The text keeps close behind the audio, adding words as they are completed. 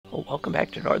Welcome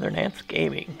back to NorthernANTs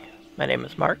Gaming. My name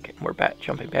is Mark, and we're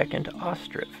jumping back into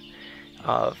Ostriv.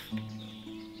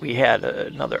 We had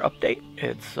another update.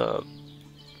 It's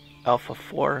Alpha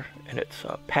 4, and it's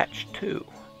Patch 2.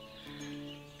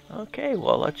 Okay,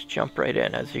 well, let's jump right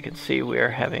in. As you can see, we are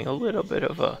having a little bit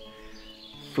of a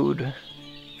food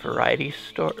variety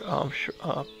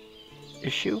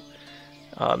issue,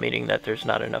 meaning that there's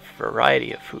not enough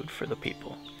variety of food for the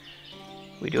people.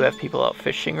 We do have people out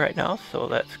fishing right now, so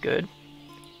that's good.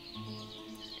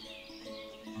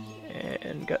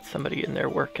 And got somebody in there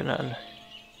working on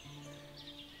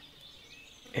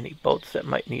any boats that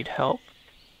might need help.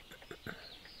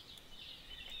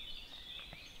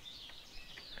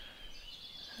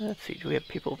 Let's see, do we have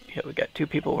people? Yeah, we got 2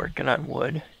 people working on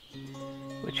wood,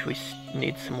 which we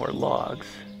need some more logs.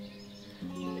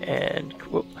 And,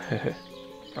 whoop,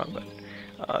 wrong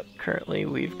button. Currently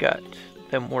we've got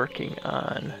them working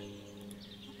on,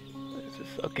 what is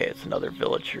this? Okay, it's another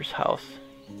villager's house.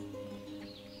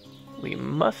 We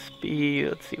must be,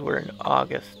 let's see, we're in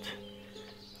August.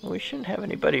 We shouldn't have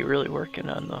anybody really working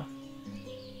on the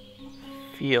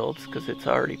fields because it's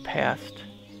already past,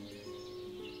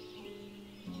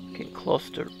 getting close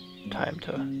to time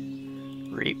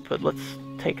to reap. But let's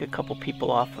take a couple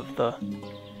people off of the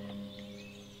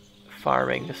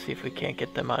farming to see if we can't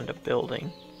get them onto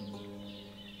building.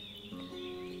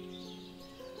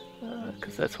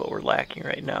 Because that's what we're lacking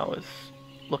right now, is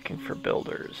looking for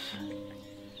builders.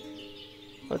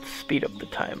 Let's speed up the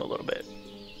time a little bit.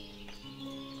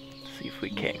 See if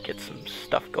we can't get some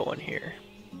stuff going here.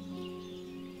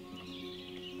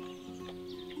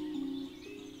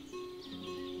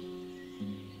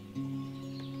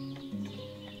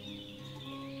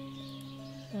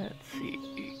 Let's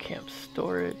see, camp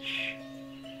storage,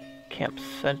 camp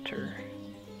center.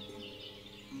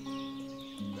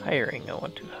 Hiring, I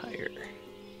want to hire.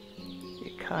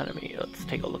 The economy, let's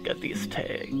take a look at these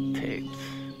tabs.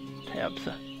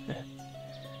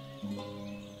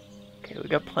 Okay, we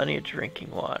got plenty of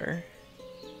drinking water.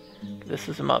 This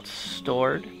is the amount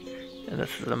stored, and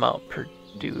this is the amount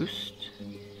produced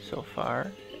so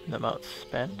far, and the amount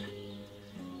spent.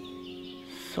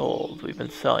 Sold, we've been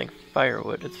selling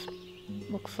firewood. It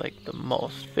looks like the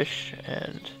most. Fish,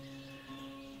 and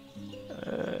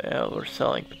we're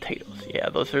selling potatoes. Yeah,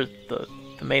 those are the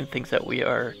main things that we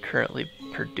are currently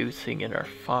producing in our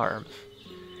farms.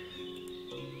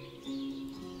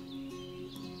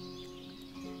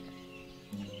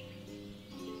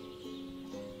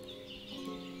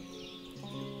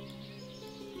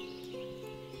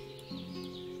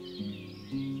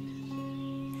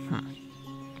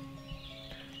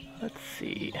 Let's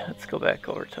see, let's go back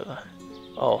over to the,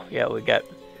 oh yeah, we got,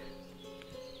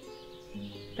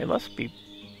 they must be,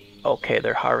 okay,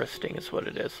 they're harvesting is what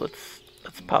it is. Let's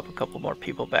pop a couple more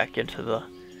people back into the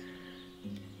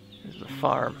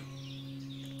farm.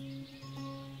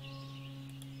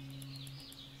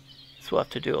 So we'll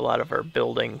have to do a lot of our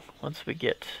building once we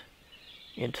get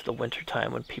into the winter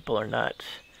time, when people are not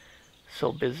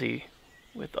so busy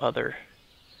with other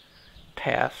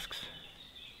tasks.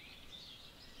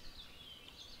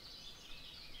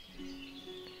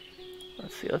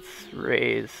 Let's see, let's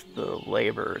raise the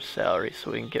laborer's salary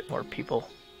so we can get more people.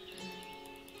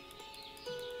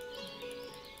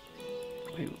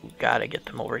 We gotta get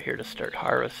them over here to start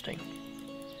harvesting.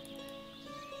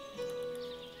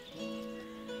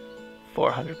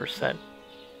 400%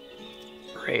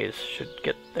 raise should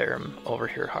get them over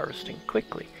here harvesting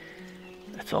quickly.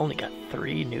 It's only got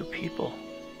 3 new people.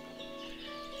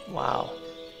 Wow.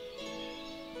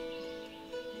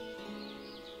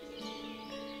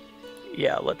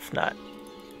 Yeah, let's not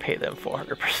pay them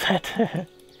 400%.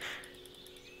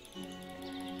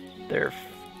 They're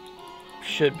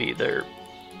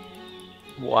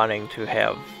wanting to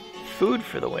have food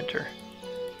for the winter.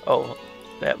 Oh,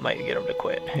 that might get them to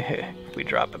quit if we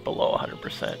drop it below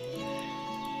 100%.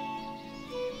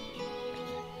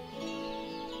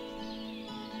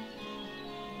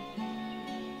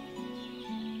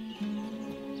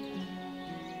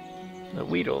 The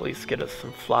wheat will at least get us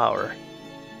some flour.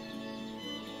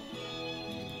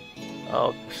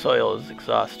 Oh, soil is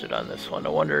exhausted on this one. I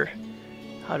wonder,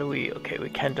 how do we, okay, we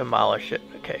can demolish it.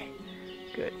 Okay,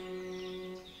 good.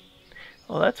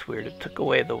 Well, that's weird. It took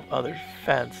away the other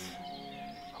fence.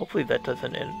 Hopefully that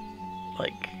doesn't,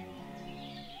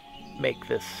 make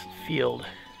this field.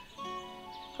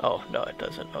 Oh, no, it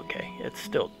doesn't. Okay, it's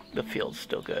still, the field's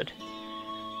still good.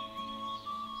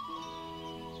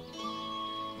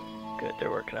 Good,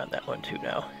 they're working on that one too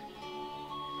now.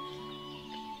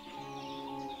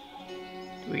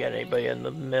 Do we got anybody in the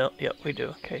mill? Yep, we do.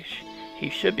 Okay, he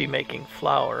should be making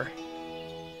flour.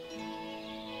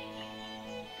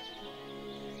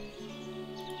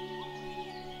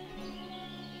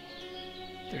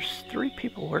 there's 3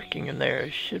 people working in there.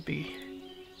 It should be...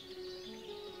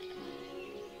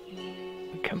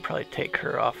 We can probably take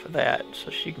her off of that so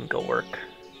she can go work.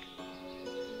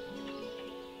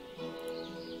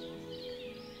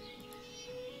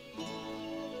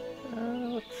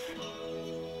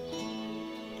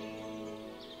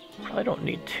 Probably don't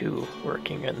need 2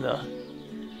 working in the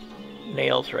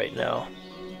nails right now.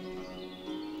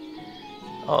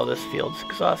 Oh, this field's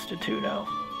exhausted too now.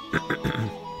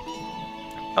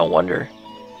 I wonder...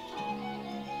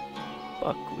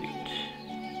 Buckwheat.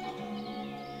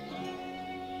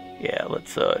 Yeah,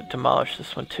 let's demolish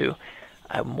this one too.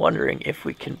 I'm wondering if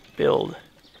we can build...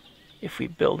 If we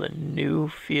build a new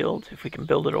field, if we can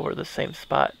build it over the same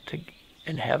spot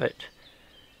and have it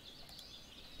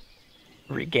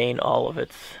regain all of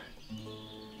its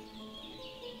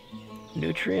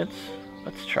nutrients.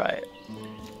 Let's try it.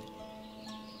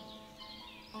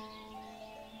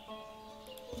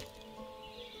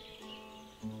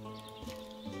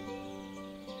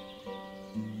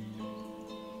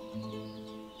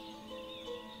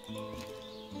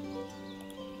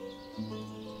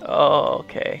 Oh,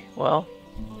 okay. Well,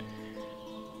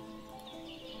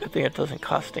 good thing it doesn't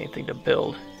cost anything to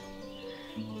build.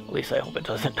 At least I hope it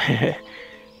doesn't.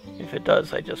 If it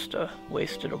does, I just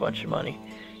wasted a bunch of money,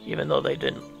 even though they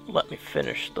didn't let me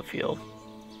finish the field.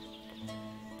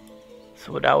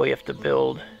 So now we have to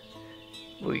build,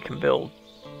 we can build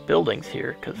buildings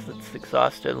here because it's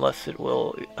exhausted, unless it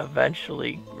will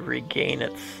eventually regain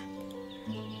its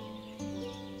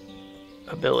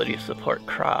ability to support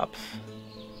crops.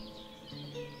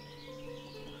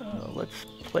 Let's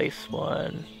place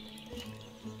one.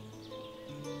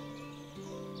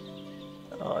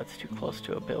 Oh, it's too close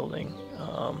to a building.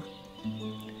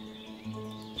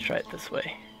 Let's try it this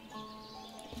way.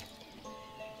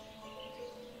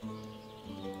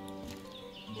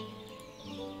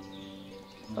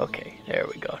 Okay, there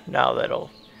we go. Now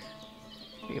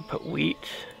we can put wheat.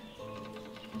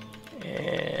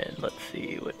 And let's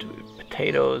see, what do we,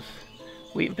 potatoes.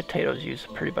 Wheat and potatoes use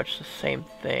pretty much the same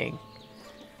thing.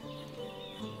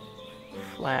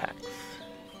 Flax.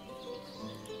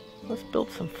 Let's build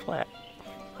some flax.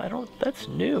 That's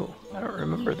new. I don't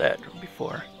remember that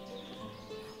before.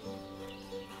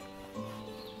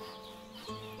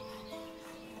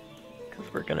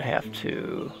 Because we're gonna have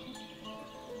to...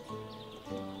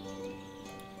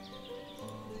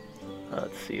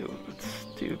 let's see, let's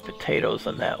do potatoes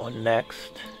on that one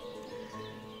next.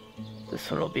 This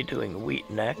one will be doing wheat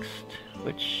next,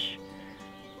 which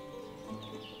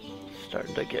is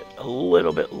starting to get a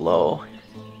little bit low.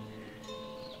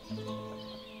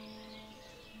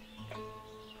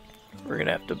 We're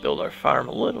gonna have to build our farm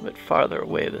a little bit farther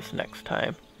away this next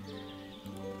time.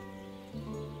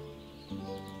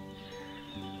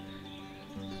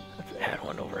 Let's add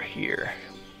one over here.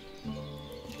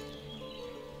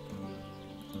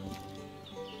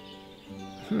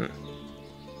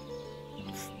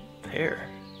 It's there.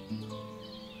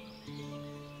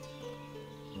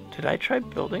 Did I try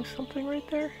building something right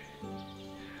there?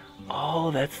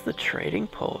 Oh, that's the trading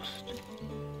post.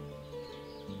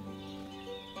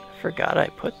 Forgot I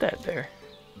put that there.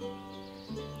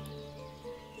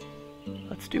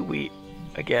 Let's do wheat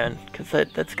again, because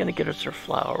that's going to get us our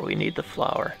flour. We need the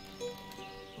flour.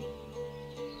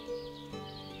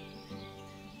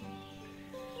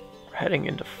 We're heading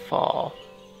into fall.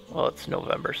 Well, it's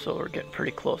November, so we're getting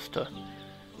pretty close to...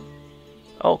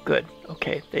 Oh, good.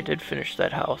 Okay, they did finish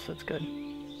that house. That's good.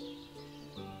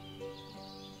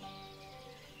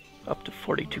 Up to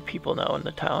 42 people now in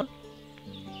the town.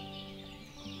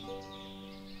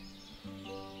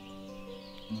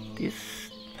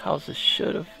 These houses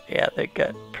should have... Yeah, they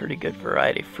got pretty good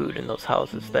variety of food in those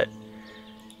houses that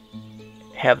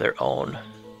have their own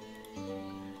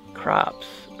crops.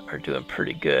 Are doing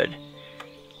pretty good.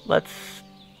 Let's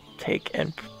take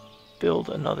and build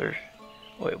another...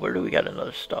 Wait, where do we got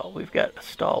another stall? We've got a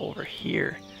stall over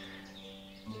here.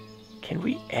 Can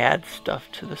we add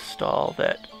stuff to the stall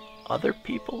that other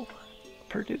people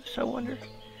produce, I wonder?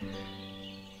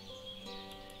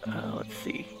 Let's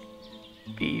see.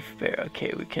 Beef, bear,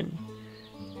 okay, we can...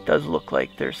 Does look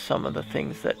like there's some of the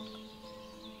things that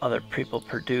other people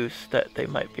produce that they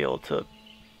might be able to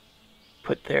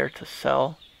put there to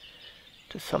sell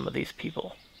to some of these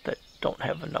people that don't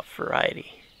have enough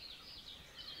variety.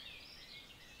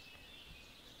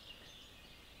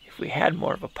 If we had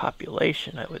more of a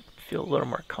population, I would feel a little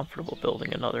more comfortable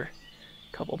building another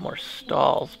couple more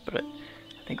stalls, but I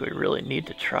think we really need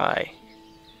to try.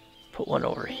 Put one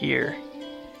over here.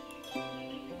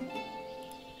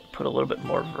 Put a little bit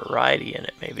more variety in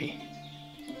it, maybe.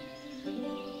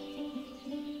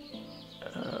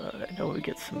 I How about we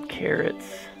get some carrots?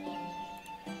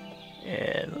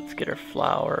 And let's get our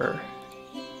flour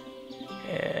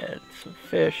and some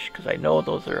fish, because I know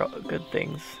those are good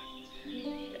things.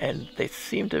 And they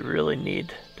seem to really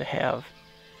need to have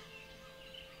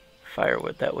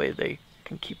firewood. That way they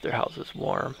can keep their houses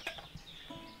warm.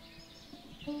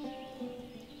 I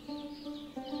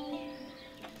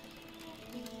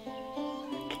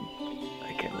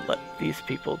can let these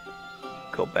people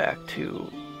go back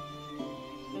to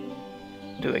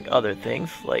doing other things,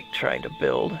 like trying to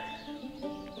build.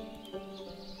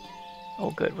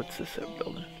 Oh good, what's this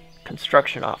building?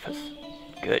 Construction office.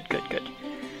 Good, good, good.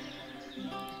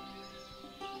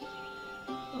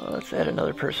 Well, let's add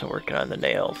another person working on the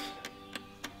nails.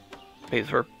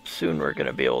 Because soon we're going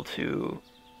to be able to...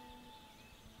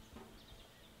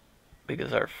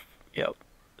 Because our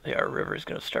river is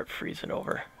going to start freezing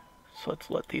over. So let's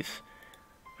let these...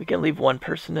 We can leave one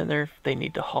person in there if they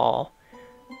need to haul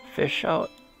fish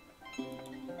out.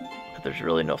 But there's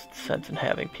really no sense in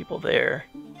having people there.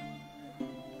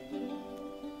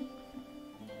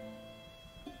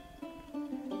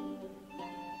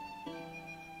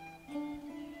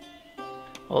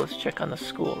 Well, let's check on the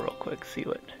school real quick, see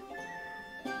what...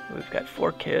 We've got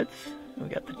 4 kids. We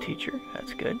got the teacher,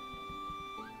 that's good.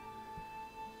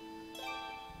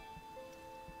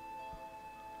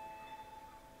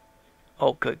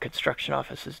 Oh good, construction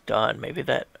office is done. Maybe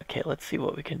that... Okay, let's see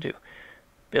what we can do.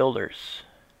 Builders.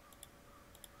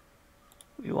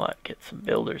 We want to get some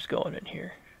builders going in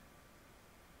here.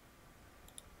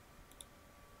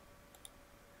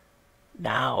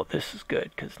 Now this is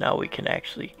good, because now we can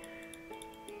actually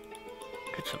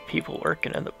get some people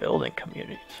working in the building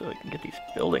community so we can get these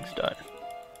buildings done.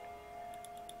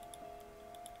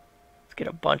 Let's get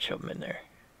a bunch of them in there.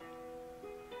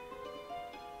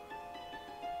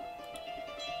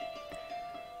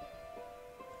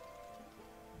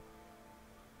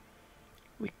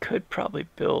 We could probably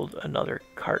build another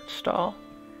cart stall.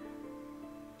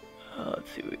 Let's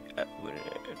see, we got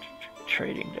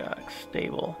trading dock,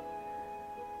 stable,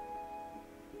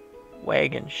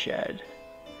 wagon shed.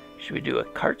 Should we do a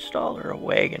cart stall or a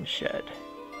wagon shed?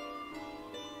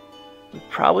 We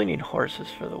probably need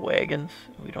horses for the wagons.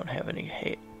 We don't have any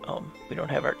hay. We don't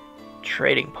have our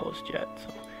trading post yet,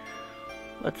 so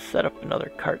let's set up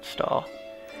another cart stall.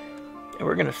 And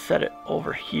we're gonna set it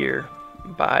over here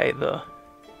by the...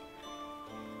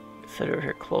 Set it over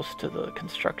here close to the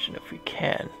construction if we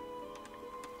can.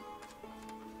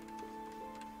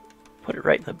 Put it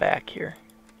right in the back here.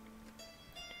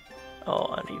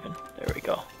 Oh, uneven. There we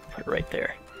go. Put it right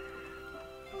there.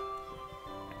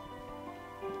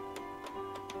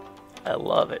 I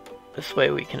love it. This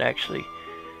way we can actually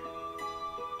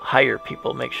hire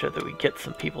people, make sure that we get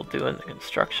some people doing the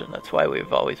construction. That's why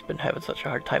we've always been having such a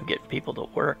hard time getting people to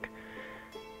work.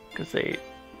 Because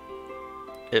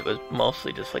it was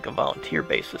mostly just like a volunteer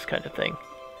basis kind of thing.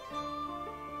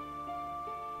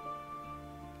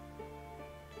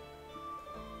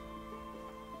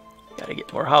 Gotta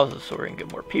get more houses so we can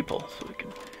get more people, so we can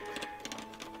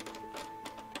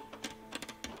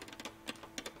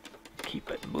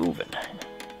keep it moving.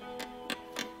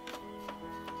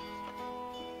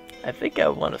 I think I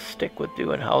want to stick with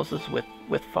doing houses with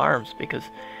farms, because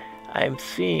I'm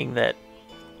seeing that,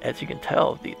 as you can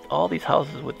tell, all these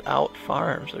houses without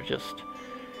farms are just,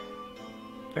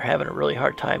 they're having a really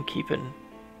hard time keeping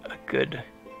a good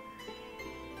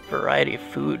variety of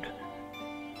food.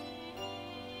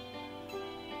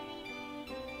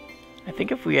 I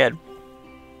think if we had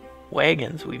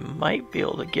wagons, we might be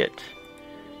able to get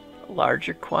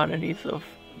larger quantities of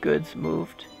goods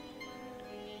moved.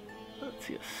 Let's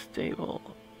see, a stable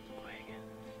wagon.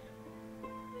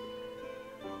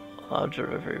 Allow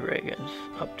delivery wagons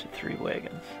up to 3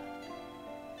 wagons.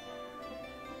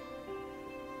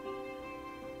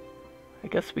 I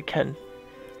guess we can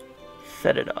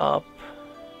set it up.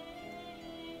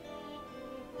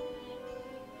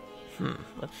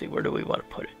 Let's see, where do we want to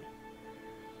put it?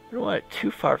 We don't want it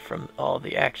too far from all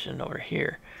the action over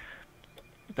here.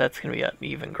 But that's going to be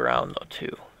uneven ground though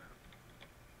too.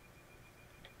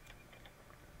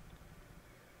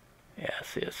 Yeah,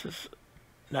 see, this is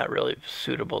not really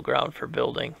suitable ground for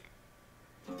building.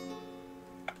 I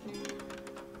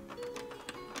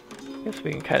guess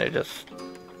we can kind of just...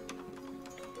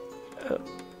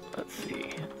 let's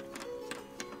see.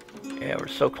 Yeah, we're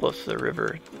so close to the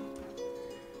river.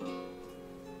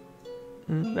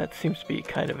 That seems to be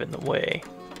kind of in the way.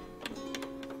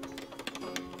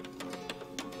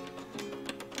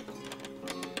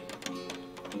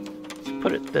 Let's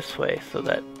put it this way so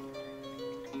that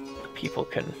people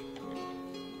can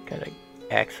kind of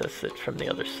access it from the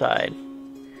other side.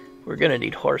 We're gonna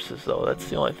need horses though. That's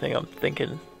the only thing I'm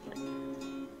thinking,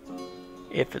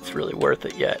 if it's really worth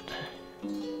it yet.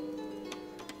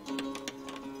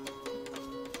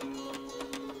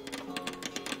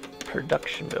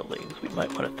 Production buildings, we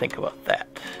might want to think about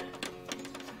that.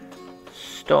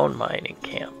 Stone mining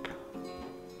camp.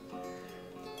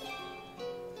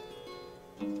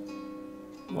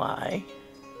 Lie.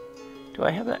 Do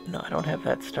I have that? No, I don't have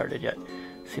that started yet.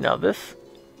 See, now this,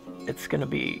 it's going to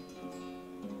be,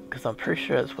 because I'm pretty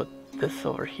sure that's what this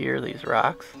over here, these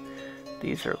rocks,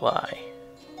 these are lie.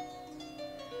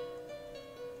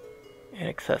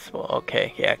 Inaccessible.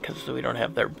 Okay, yeah, because we don't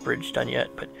have their bridge done yet,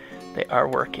 but they are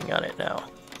working on it now.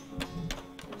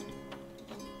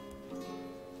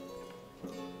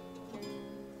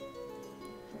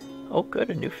 Oh good,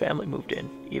 a new family moved in,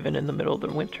 even in the middle of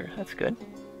the winter. That's good.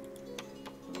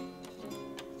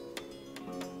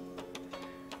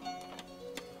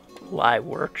 Live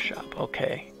workshop,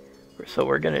 okay. So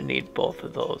we're gonna need both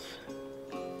of those.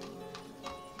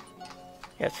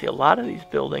 Yeah, see, a lot of these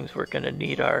buildings we're gonna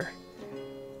need our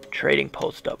trading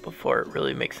post up before it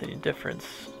really makes any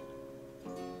difference.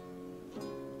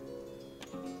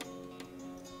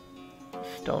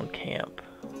 Stone camp.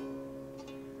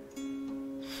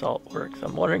 Salt works.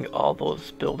 I'm wondering, all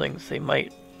those buildings, they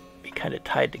might be kind of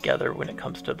tied together when it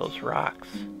comes to those rocks.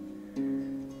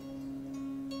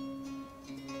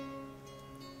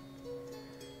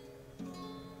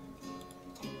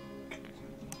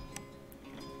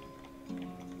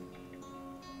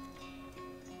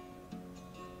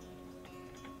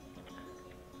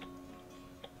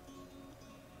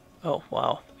 Oh,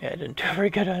 wow. Yeah, I didn't do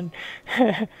very good on...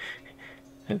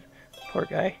 Poor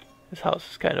guy. His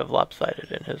house is kind of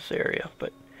lopsided in his area,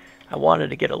 but I wanted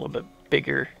to get a little bit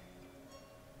bigger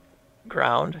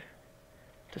ground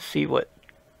to see what,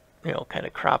 you know, kind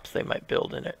of crops they might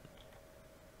build in it.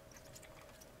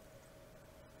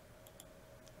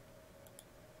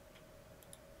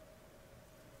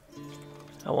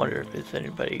 I wonder if there's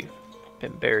anybody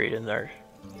been buried in there.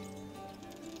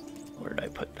 Where did I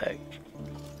put that?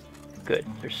 Good,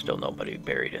 there's still nobody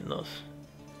buried in those.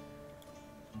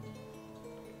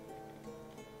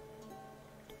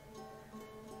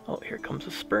 Oh, here comes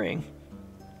a spring.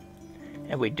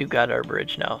 And we do got our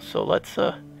bridge now, so let's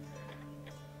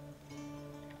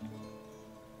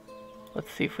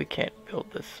see if we can't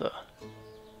build this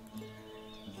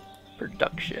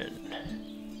production.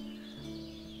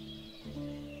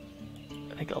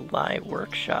 I think a live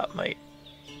workshop might.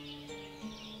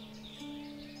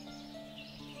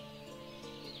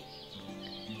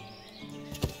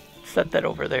 Set that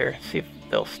over there, see if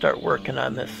they'll start working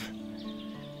on this,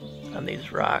 on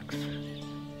these rocks.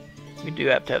 We do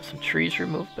have to have some trees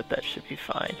removed, but that should be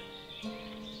fine.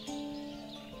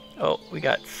 Oh, we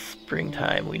got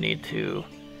springtime. We need to,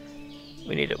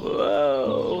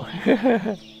 whoa!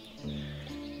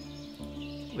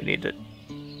 We need to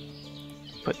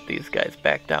put these guys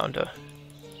back down to,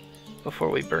 before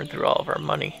we burn through all of our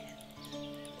money.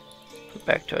 Put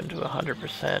back to into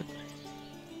 100%.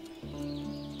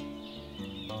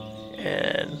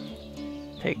 And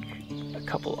take a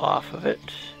couple off of it,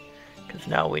 because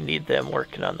now we need them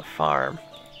working on the farm.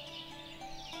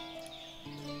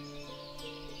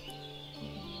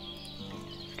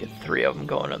 Let's get 3 of them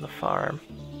going on the farm.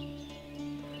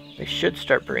 They should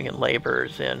start bringing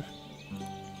laborers in.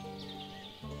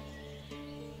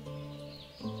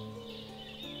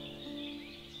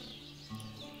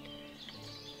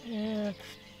 Yeah, let's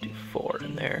do 4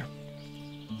 in there.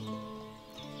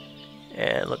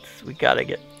 And we gotta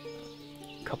get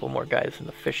a couple more guys in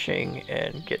the fishing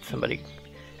and get somebody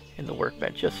in the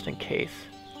workbench just in case.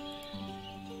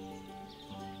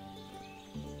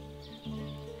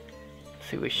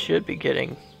 See, we should be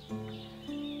getting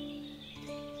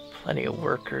plenty of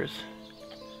workers.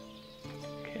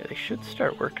 Okay, they should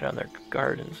start working on their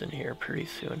gardens in here pretty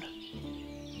soon.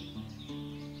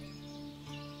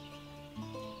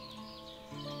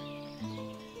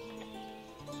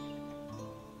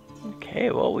 Okay,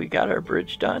 well, we got our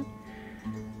bridge done.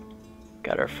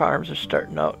 Got our farms are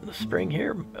starting out in the spring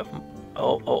here.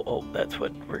 Oh, that's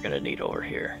what we're gonna need over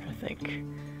here, I think.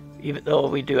 Even though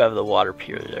we do have the water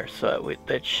pier there, so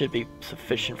that should be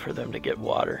sufficient for them to get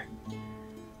water.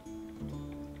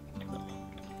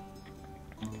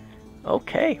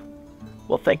 Okay,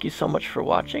 well, thank you so much for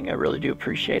watching. I really do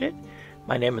appreciate it.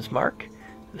 My name is Mark.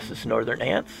 This is Northern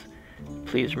Ants.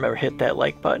 Please remember, hit that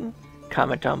like button,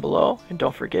 comment down below, and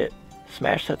don't forget,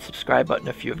 smash that subscribe button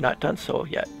if you have not done so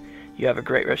yet. You have a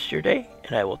great rest of your day,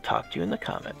 and I will talk to you in the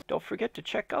comments. Don't forget to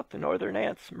check out the Northern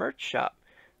Ants merch shop.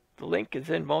 The link is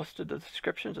in most of the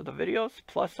descriptions of the videos,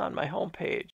 plus on my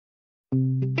homepage.